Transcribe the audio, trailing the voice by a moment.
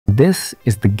This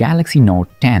is the Galaxy Note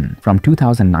 10 from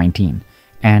 2019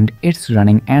 and it's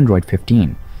running Android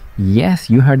 15. Yes,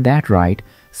 you heard that right.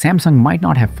 Samsung might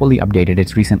not have fully updated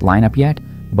its recent lineup yet,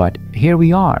 but here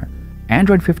we are.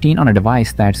 Android 15 on a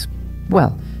device that's,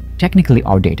 well, technically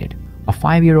outdated. A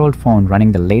 5-year-old phone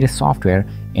running the latest software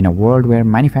in a world where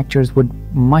manufacturers would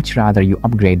much rather you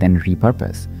upgrade than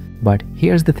repurpose. But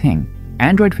here's the thing,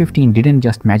 Android 15 didn't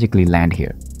just magically land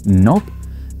here. Nope.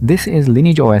 This is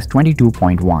LineageOS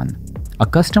 22.1, a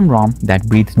custom ROM that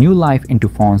breathes new life into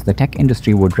phones the tech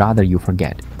industry would rather you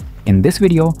forget. In this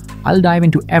video, I'll dive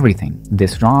into everything,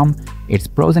 this ROM, its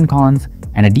pros and cons,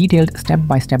 and a detailed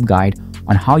step-by-step guide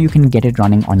on how you can get it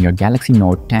running on your Galaxy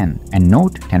Note 10 and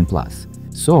Note 10 Plus.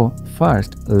 So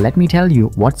first, let me tell you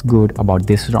what's good about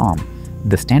this ROM.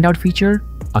 The standout feature?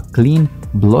 A clean,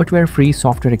 bloatware-free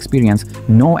software experience,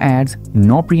 no ads,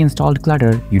 no pre-installed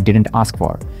clutter you didn't ask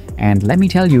for. And let me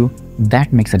tell you,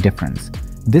 that makes a difference.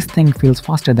 This thing feels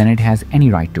faster than it has any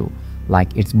right to,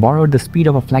 like it's borrowed the speed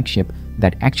of a flagship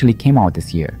that actually came out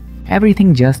this year.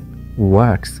 Everything just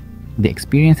works. The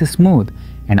experience is smooth,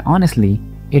 and honestly,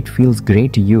 it feels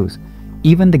great to use.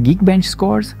 Even the Geekbench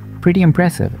scores? Pretty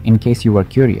impressive in case you were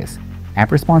curious.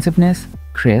 App responsiveness?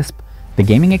 Crisp. The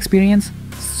gaming experience?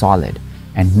 Solid.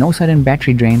 And no sudden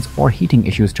battery drains or heating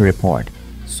issues to report.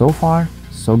 So far,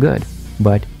 so good.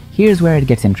 But here's where it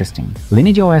gets interesting.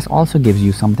 LineageOS also gives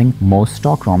you something most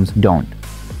stock ROMs don't.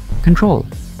 Control.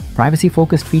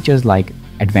 Privacy-focused features like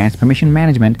advanced permission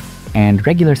management and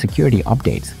regular security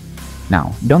updates.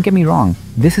 Now, don't get me wrong,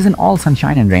 this isn't all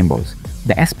sunshine and rainbows.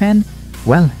 The S Pen?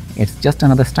 Well, it's just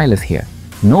another stylus here.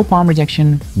 No palm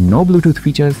rejection, no Bluetooth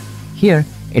features. Here,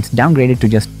 it's downgraded to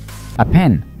just a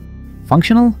pen.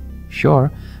 Functional?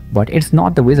 Sure, but it's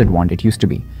not the wizard wand it used to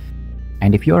be.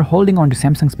 And if you're holding on to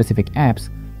Samsung-specific apps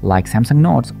like Samsung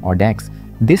Notes or Dex,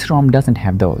 this ROM doesn't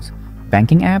have those.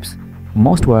 Banking apps?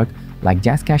 Most work, like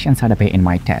JazzCash and SadaPay in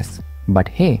my tests. But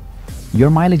hey, your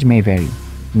mileage may vary.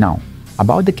 Now,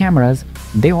 about the cameras,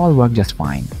 they all work just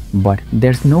fine. But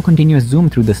there's no continuous zoom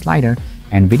through the slider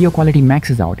and video quality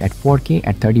maxes out at 4K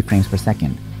at 30 frames per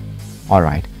second.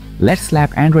 Alright, let's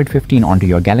slap Android 15 onto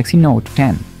your Galaxy Note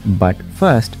 10. But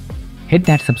first, hit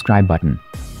that subscribe button.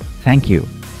 Thank you.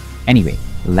 Anyway,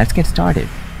 let's get started.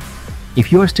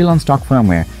 If you're still on stock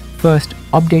firmware, first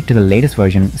update to the latest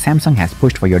version Samsung has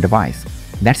pushed for your device.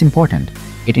 That's important.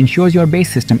 It ensures your base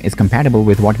system is compatible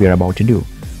with what we're about to do.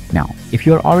 Now, if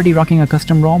you're already rocking a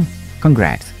custom ROM,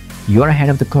 congrats. You're ahead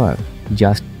of the curve.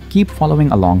 Just keep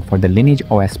following along for the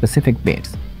LineageOS specific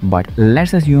bits. But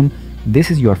let's assume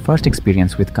this is your first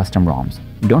experience with custom ROMs.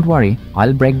 Don't worry,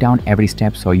 I'll break down every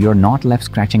step so you're not left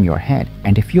scratching your head.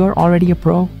 And if you're already a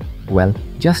pro, well,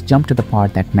 just jump to the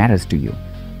part that matters to you.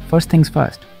 First things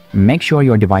first, make sure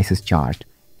your device is charged.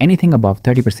 Anything above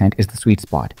 30% is the sweet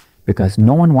spot, because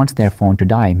no one wants their phone to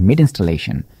die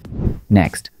mid-installation.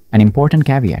 Next, an important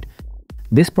caveat.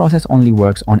 This process only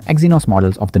works on Exynos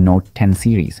models of the Note 10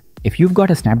 series. If you've got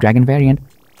a Snapdragon variant,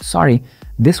 sorry,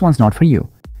 this one's not for you.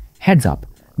 Heads up,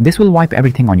 this will wipe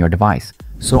everything on your device.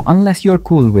 So unless you're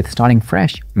cool with starting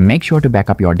fresh, make sure to back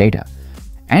up your data.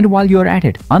 And while you're at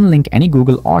it, unlink any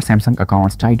Google or Samsung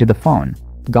accounts tied to the phone.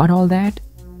 Got all that?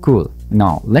 Cool.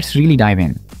 Now let's really dive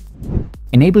in.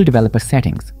 Enable developer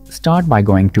settings. Start by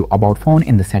going to About Phone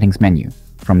in the settings menu.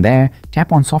 From there,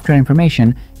 tap on software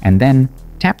information and then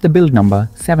tap the build number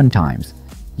 7 times.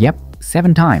 Yep,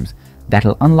 7 times.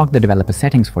 That'll unlock the developer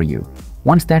settings for you.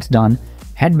 Once that's done,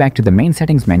 head back to the main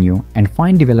settings menu and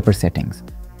find developer settings.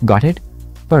 Got it?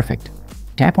 Perfect.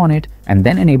 Tap on it and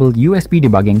then enable USB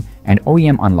debugging and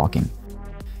OEM unlocking.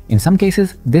 In some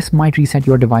cases, this might reset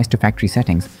your device to factory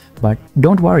settings, but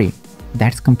don't worry,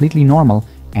 that's completely normal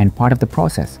and part of the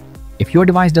process. If your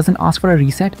device doesn't ask for a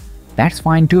reset, that's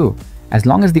fine too. As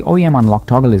long as the OEM unlock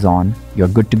toggle is on, you're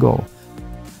good to go.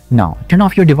 Now, turn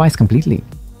off your device completely.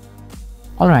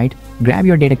 Alright, grab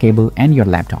your data cable and your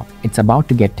laptop. It's about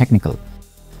to get technical.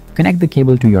 Connect the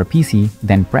cable to your PC,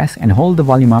 then press and hold the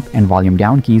volume up and volume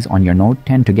down keys on your Note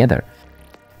 10 together.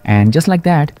 And just like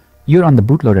that, you're on the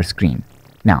bootloader screen.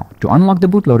 Now, to unlock the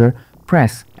bootloader,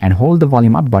 press and hold the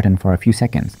volume up button for a few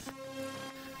seconds.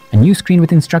 A new screen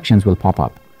with instructions will pop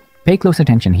up. Pay close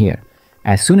attention here.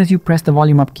 As soon as you press the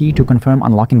volume up key to confirm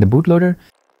unlocking the bootloader,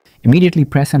 immediately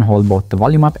press and hold both the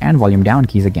volume up and volume down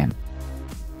keys again.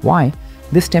 Why?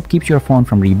 This step keeps your phone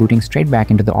from rebooting straight back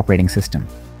into the operating system.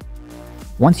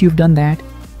 Once you've done that,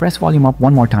 press volume up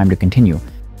one more time to continue.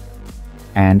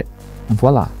 And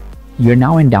voila, you're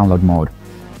now in download mode.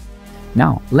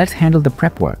 Now, let's handle the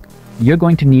prep work. You're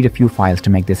going to need a few files to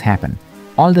make this happen.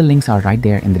 All the links are right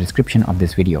there in the description of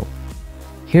this video.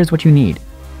 Here's what you need.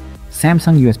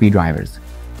 Samsung USB drivers.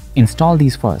 Install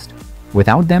these first.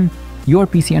 Without them, your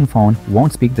PC and phone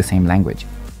won't speak the same language.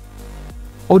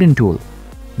 Odin tool.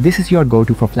 This is your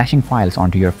go-to for flashing files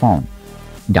onto your phone.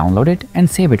 Download it and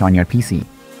save it on your PC.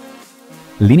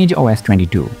 LineageOS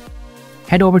 22.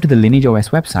 Head over to the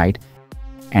LineageOS website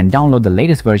and download the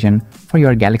latest version for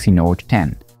your Galaxy Note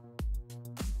 10.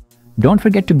 Don't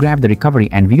forget to grab the recovery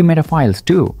and view meta files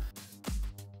too.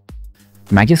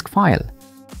 Magisk file.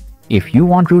 If you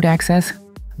want root access,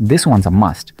 this one's a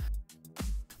must.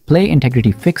 Play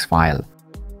integrity fix file.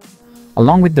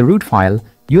 Along with the root file,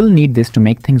 you'll need this to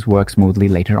make things work smoothly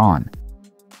later on.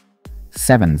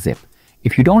 7-zip.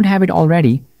 If you don't have it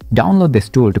already, download this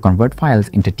tool to convert files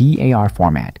into TAR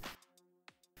format.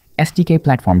 SDK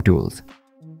platform tools.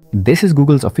 This is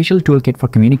Google's official toolkit for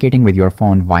communicating with your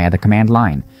phone via the command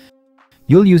line.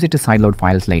 You'll use it to sideload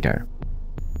files later.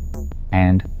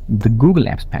 And the Google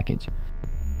Apps package.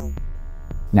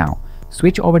 Now,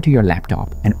 switch over to your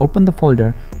laptop and open the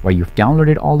folder where you've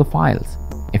downloaded all the files.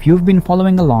 If you've been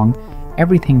following along,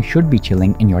 everything should be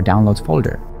chilling in your downloads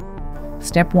folder.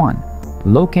 Step 1.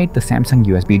 Locate the Samsung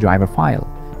USB driver file.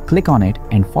 Click on it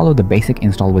and follow the basic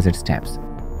install wizard steps.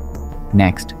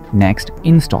 Next,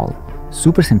 install.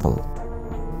 Super simple.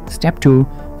 Step 2.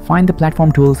 Find the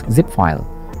platform tools zip file.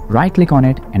 Right-click on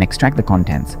it and extract the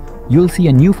contents. You'll see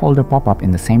a new folder pop up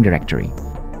in the same directory.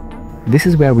 This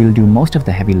is where we'll do most of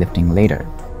the heavy lifting later.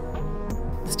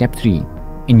 Step 3.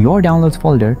 In your downloads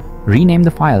folder, rename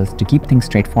the files to keep things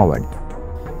straightforward.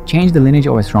 Change the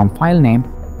LineageOS ROM file name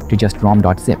to just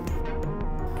rom.zip.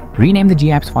 Rename the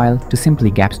gapps file to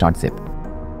simply gaps.zip.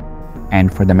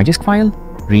 And for the Magisk file,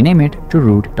 rename it to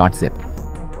root.zip.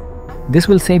 This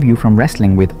will save you from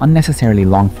wrestling with unnecessarily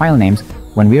long file names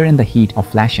when we're in the heat of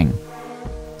flashing.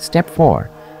 Step 4.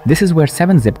 This is where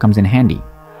 7-zip comes in handy.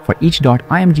 For each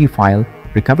 .img file,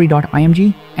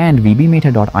 recovery.img and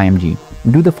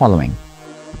vbmeta.img, do the following.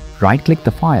 Right-click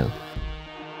the file.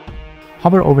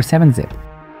 Hover over 7-zip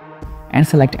and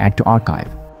select Add to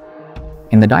Archive.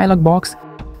 In the dialog box,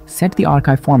 set the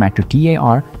archive format to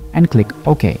TAR and click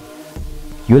OK.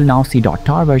 You'll now see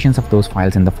 .tar versions of those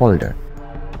files in the folder.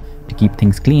 To keep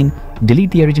things clean,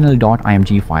 delete the original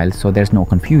 .img files so there's no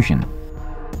confusion.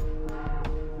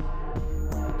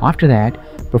 After that,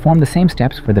 perform the same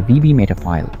steps for the vbmeta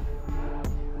file.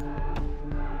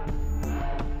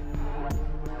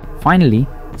 Finally,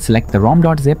 select the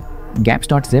rom.zip,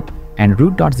 gaps.zip and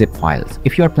root.zip files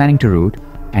if you are planning to root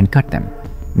and cut them.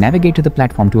 Navigate to the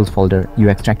platform tools folder you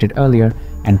extracted earlier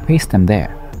and paste them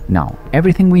there. Now,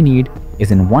 everything we need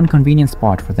is in one convenient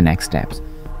spot for the next steps.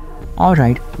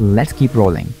 Alright, let's keep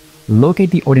rolling.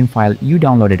 Locate the Odin file you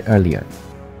downloaded earlier.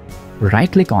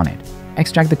 Right-click on it,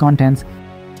 extract the contents,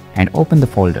 and open the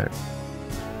folder.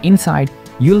 Inside,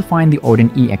 you'll find the Odin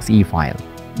exe file.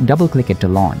 Double-click it to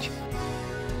launch.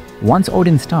 Once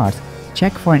Odin starts,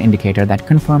 check for an indicator that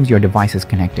confirms your device is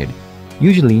connected.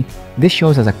 Usually, this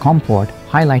shows as a COM port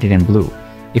highlighted in blue.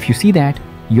 If you see that,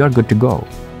 you're good to go.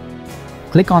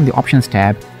 Click on the Options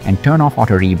tab and turn off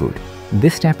Auto Reboot.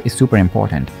 This step is super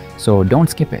important, so don't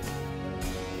skip it.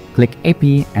 Click AP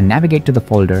and navigate to the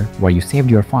folder where you saved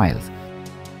your files.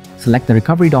 Select the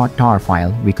recovery.tar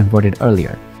file we converted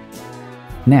earlier.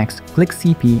 Next, click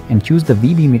CP and choose the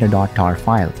vbmeta.tar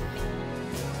file.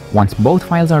 Once both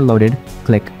files are loaded,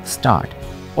 click Start.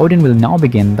 Odin will now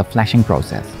begin the flashing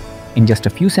process. In just a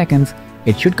few seconds,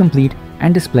 it should complete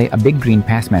and display a big green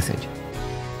pass message.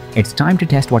 It's time to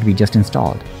test what we just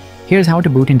installed. Here's how to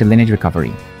boot into Lineage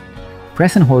Recovery.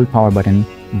 Press and hold power button,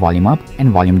 volume up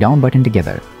and volume down button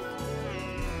together.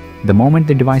 The moment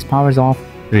the device powers off,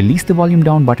 release the volume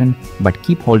down button but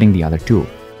keep holding the other two.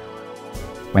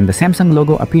 When the Samsung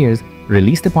logo appears,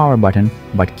 release the power button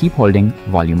but keep holding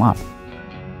volume up.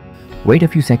 Wait a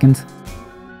few seconds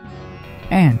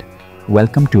and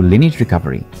welcome to Lineage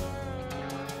Recovery.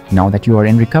 Now that you are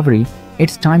in recovery,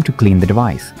 it's time to clean the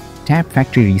device. Tap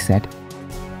Factory Reset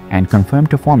and confirm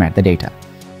to format the data.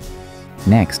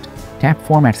 Next, tap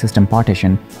Format System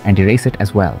Partition and erase it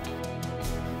as well.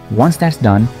 Once that's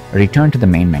done, return to the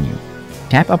main menu.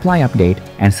 Tap Apply Update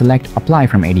and select Apply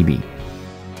from ADB.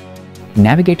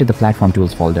 Navigate to the Platform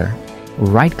Tools folder,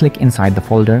 right-click inside the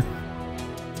folder,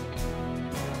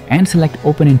 and select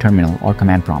Open in Terminal or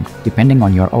Command Prompt, depending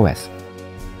on your OS.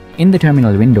 In the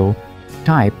terminal window,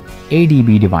 type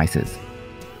ADB Devices.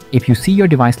 If you see your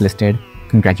device listed,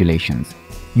 congratulations,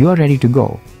 you are ready to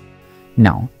go.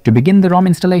 Now, to begin the ROM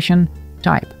installation,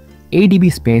 type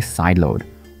ADB space sideload,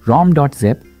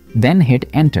 rom.zip, then hit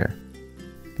Enter.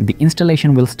 The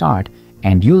installation will start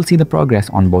and you'll see the progress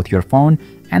on both your phone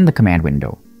and the command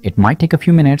window. It might take a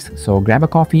few minutes, so grab a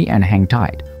coffee and hang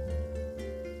tight.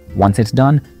 Once it's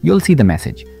done, you'll see the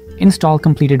message. Install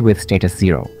completed with status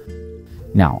 0.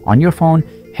 Now, on your phone,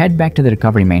 head back to the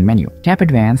recovery main menu. Tap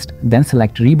Advanced, then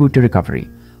select Reboot to Recovery.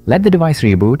 Let the device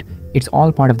reboot. It's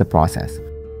all part of the process.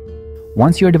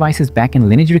 Once your device is back in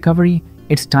Lineage Recovery,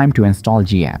 it's time to install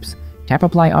GApps. Tap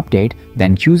Apply Update,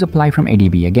 then choose Apply from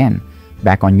ADB again.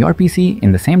 Back on your PC,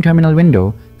 in the same terminal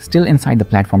window, still inside the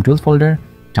Platform Tools folder,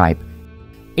 type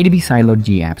adb sideload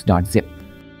gapps.zip.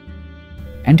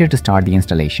 Enter to start the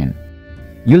installation.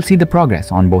 You'll see the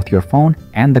progress on both your phone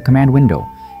and the command window.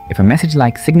 If a message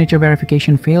like Signature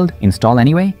Verification Failed, Install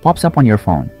Anyway pops up on your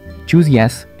phone, choose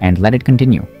Yes and let it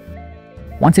continue.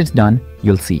 Once it's done,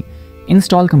 you'll see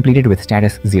Install completed with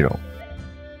status 0.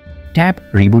 Tap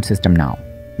Reboot System Now.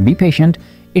 Be patient,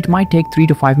 it might take 3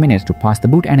 to 5 minutes to pass the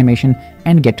boot animation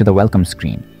and get to the welcome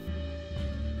screen.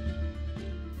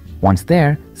 Once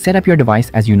there, set up your device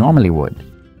as you normally would.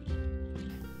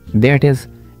 There it is,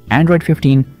 Android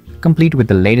 15, complete with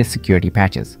the latest security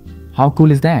patches. How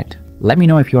cool is that? Let me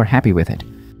know if you're happy with it.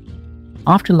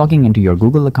 After logging into your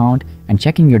Google account and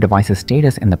checking your device's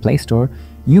status in the Play Store,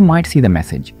 you might see the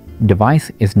message,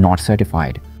 Device is not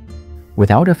certified.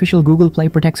 Without official Google Play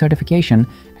Protect certification,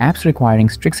 apps requiring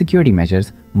strict security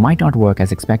measures might not work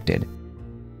as expected.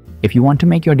 If you want to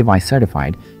make your device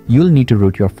certified, you'll need to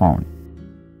root your phone.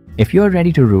 If you're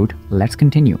ready to root, let's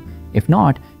continue. If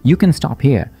not, you can stop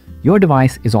here. Your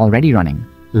device is already running.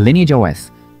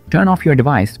 LineageOS. Turn off your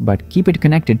device but keep it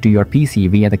connected to your PC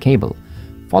via the cable.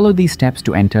 Follow these steps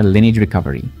to enter Lineage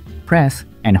Recovery. Press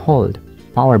and hold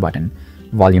Power button,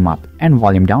 Volume up and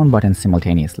Volume down buttons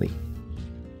simultaneously.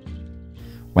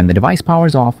 When the device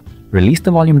powers off, release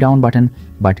the Volume down button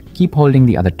but keep holding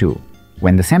the other two.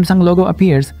 When the Samsung logo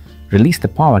appears, release the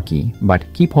power key but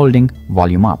keep holding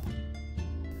Volume up.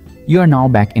 You are now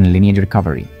back in Lineage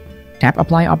Recovery. Tap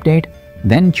Apply Update,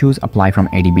 then choose Apply from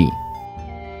ADB.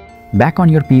 Back on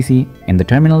your PC, in the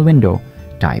terminal window,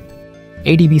 type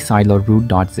adb sideload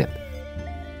root.zip.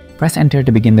 Press Enter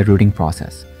to begin the rooting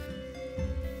process.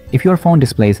 If your phone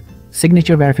displays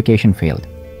Signature Verification Failed,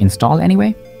 Install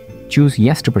Anyway, choose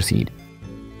Yes to proceed.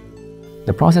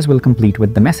 The process will complete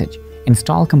with the message,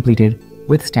 Install completed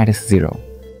with status 0.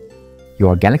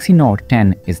 Your Galaxy Note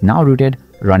 10 is now rooted,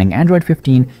 running Android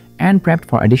 15 and prepped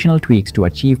for additional tweaks to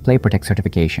achieve Play Protect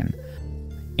certification.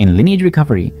 In Lineage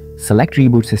Recovery, select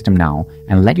Reboot System Now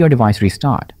and let your device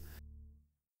restart.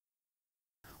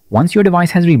 Once your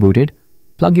device has rebooted,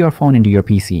 plug your phone into your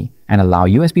PC and allow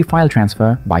USB file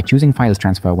transfer by choosing Files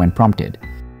Transfer when prompted.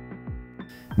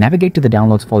 Navigate to the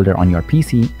Downloads folder on your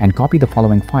PC and copy the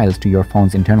following files to your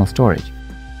phone's internal storage.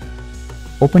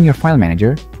 Open your file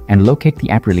manager and locate the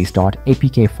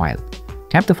apprelease.apk file.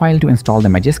 Tap the file to install the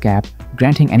Magisk app,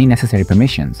 granting any necessary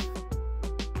permissions.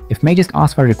 If Magisk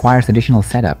ASFA requires additional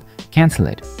setup, cancel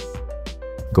it.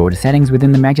 Go to Settings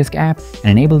within the Magisk app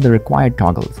and enable the required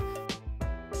toggles.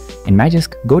 In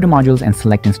Magisk, go to Modules and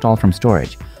select Install from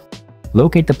Storage.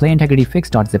 Locate the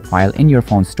PlayIntegrityFix.zip file in your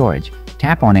phone's storage,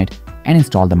 tap on it, and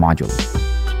install the module.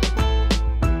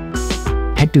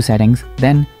 Head to Settings,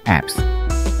 then Apps.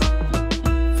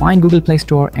 Find Google Play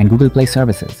Store and Google Play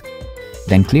Services.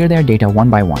 Then clear their data one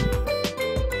by one.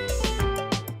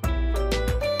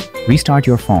 Restart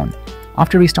your phone.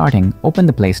 After restarting, open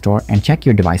the Play Store and check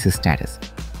your device's status.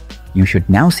 You should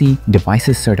now see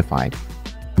Devices Certified.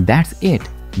 That's it!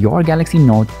 Your Galaxy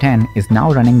Note 10 is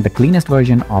now running the cleanest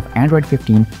version of Android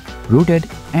 15, rooted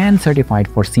and certified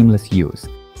for seamless use.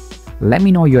 Let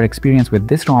me know your experience with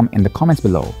this ROM in the comments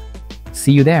below.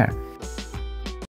 See you there!